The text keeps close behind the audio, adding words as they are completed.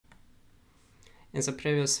In the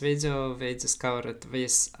previous video, we discovered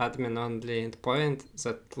this admin-only endpoint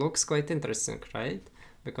that looks quite interesting, right?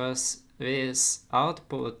 Because with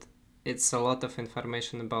output, it's a lot of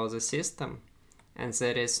information about the system, and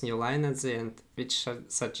there is new line at the end, which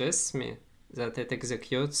suggests me that it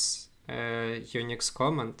executes a Unix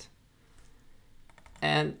command.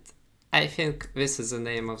 And I think this is the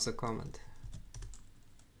name of the command.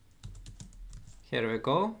 Here we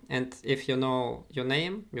go, and if you know your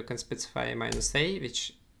name, you can specify -a,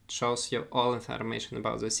 which shows you all information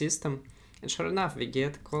about the system. And sure enough, we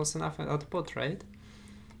get close enough output, right?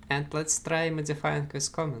 And let's try modifying this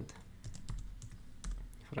command.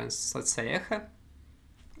 For instance, let's say echo,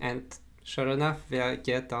 and sure enough, we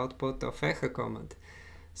get output of echo command.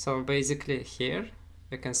 So basically here,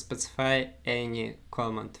 we can specify any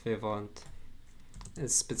command we want.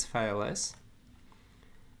 Let's specify ls.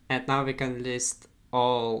 And now we can list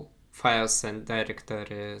all files and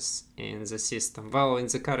directories in the system. Well, in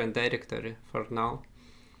the current directory for now.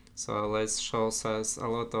 So let's show us a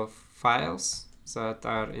lot of files that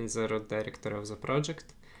are in the root directory of the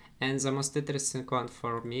project. And the most interesting one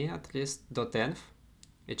for me, at least, .env,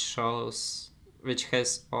 which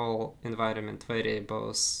has all environment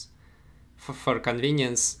variables for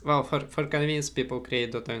convenience. Well, for convenience, people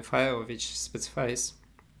create .env file which specifies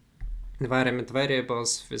environment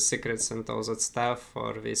variables with secrets and all that stuff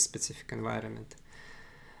for this specific environment.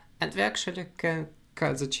 And we actually can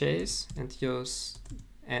cut the chase and use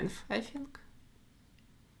env, I think.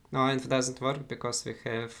 No, env doesn't work because we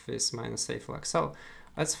have this -a flag. So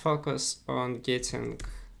let's focus on getting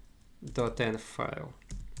 .env file.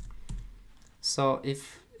 So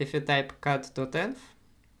if you type cat.env,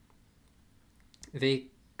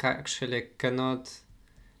 we actually cannot,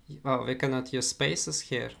 well, we cannot use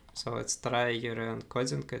spaces here. So let's try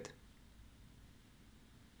re-encoding it.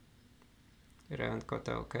 Re-encode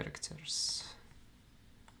all characters.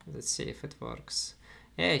 Let's see if it works.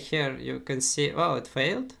 Yeah, here you can see, well, it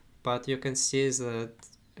failed, but you can see that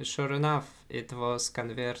sure enough, it was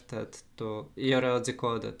converted to URL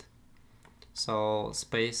decoded. So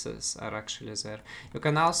spaces are actually there. You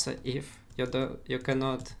can also, if you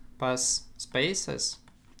cannot pass spaces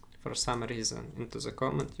for some reason into the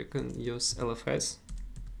command, you can use LFS,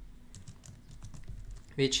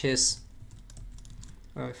 which is,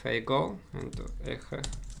 well, if I go into echo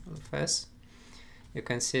LFS, you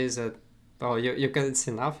can see that, well, you can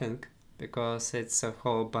see nothing because it's a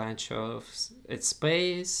whole bunch of, it's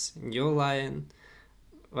space, new line,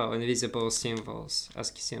 well, invisible symbols,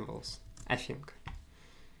 ASCII symbols, I think.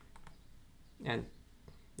 And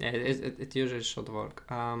yeah, it usually should work.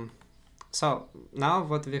 So now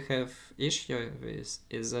what we have issue with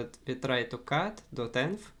is that we try to cut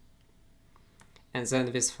 .env and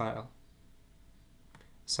then this file.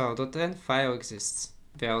 So .env file exists,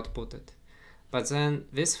 we output it, but then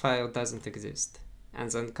this file doesn't exist,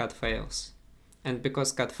 and then cut fails. And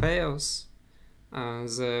because cut fails,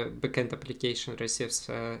 the backend application receives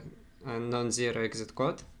a non-zero exit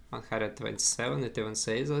code, 127, it even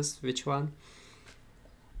says us which one,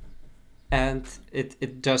 and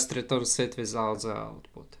it just returns it without the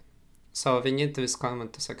output. So we need this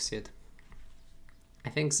command to succeed. I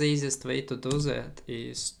think the easiest way to do that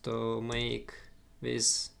is to make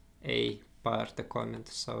this a part a comment.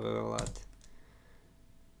 So we will add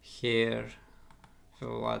here, we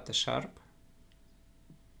will add a sharp.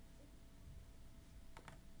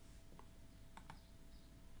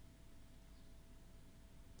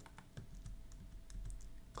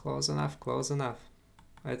 Close enough, close enough.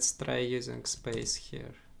 Let's try using space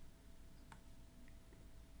here.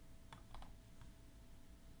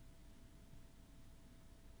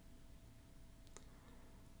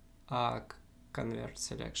 Convert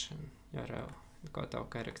selection URL, got all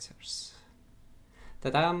characters.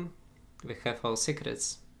 Ta-dam! We have all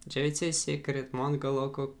secrets. JVT secret, Mongo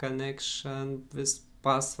local connection with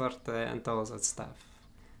password and all that stuff.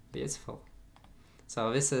 Beautiful.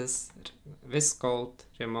 So this is called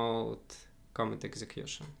remote code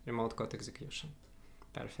execution.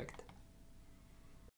 Perfect.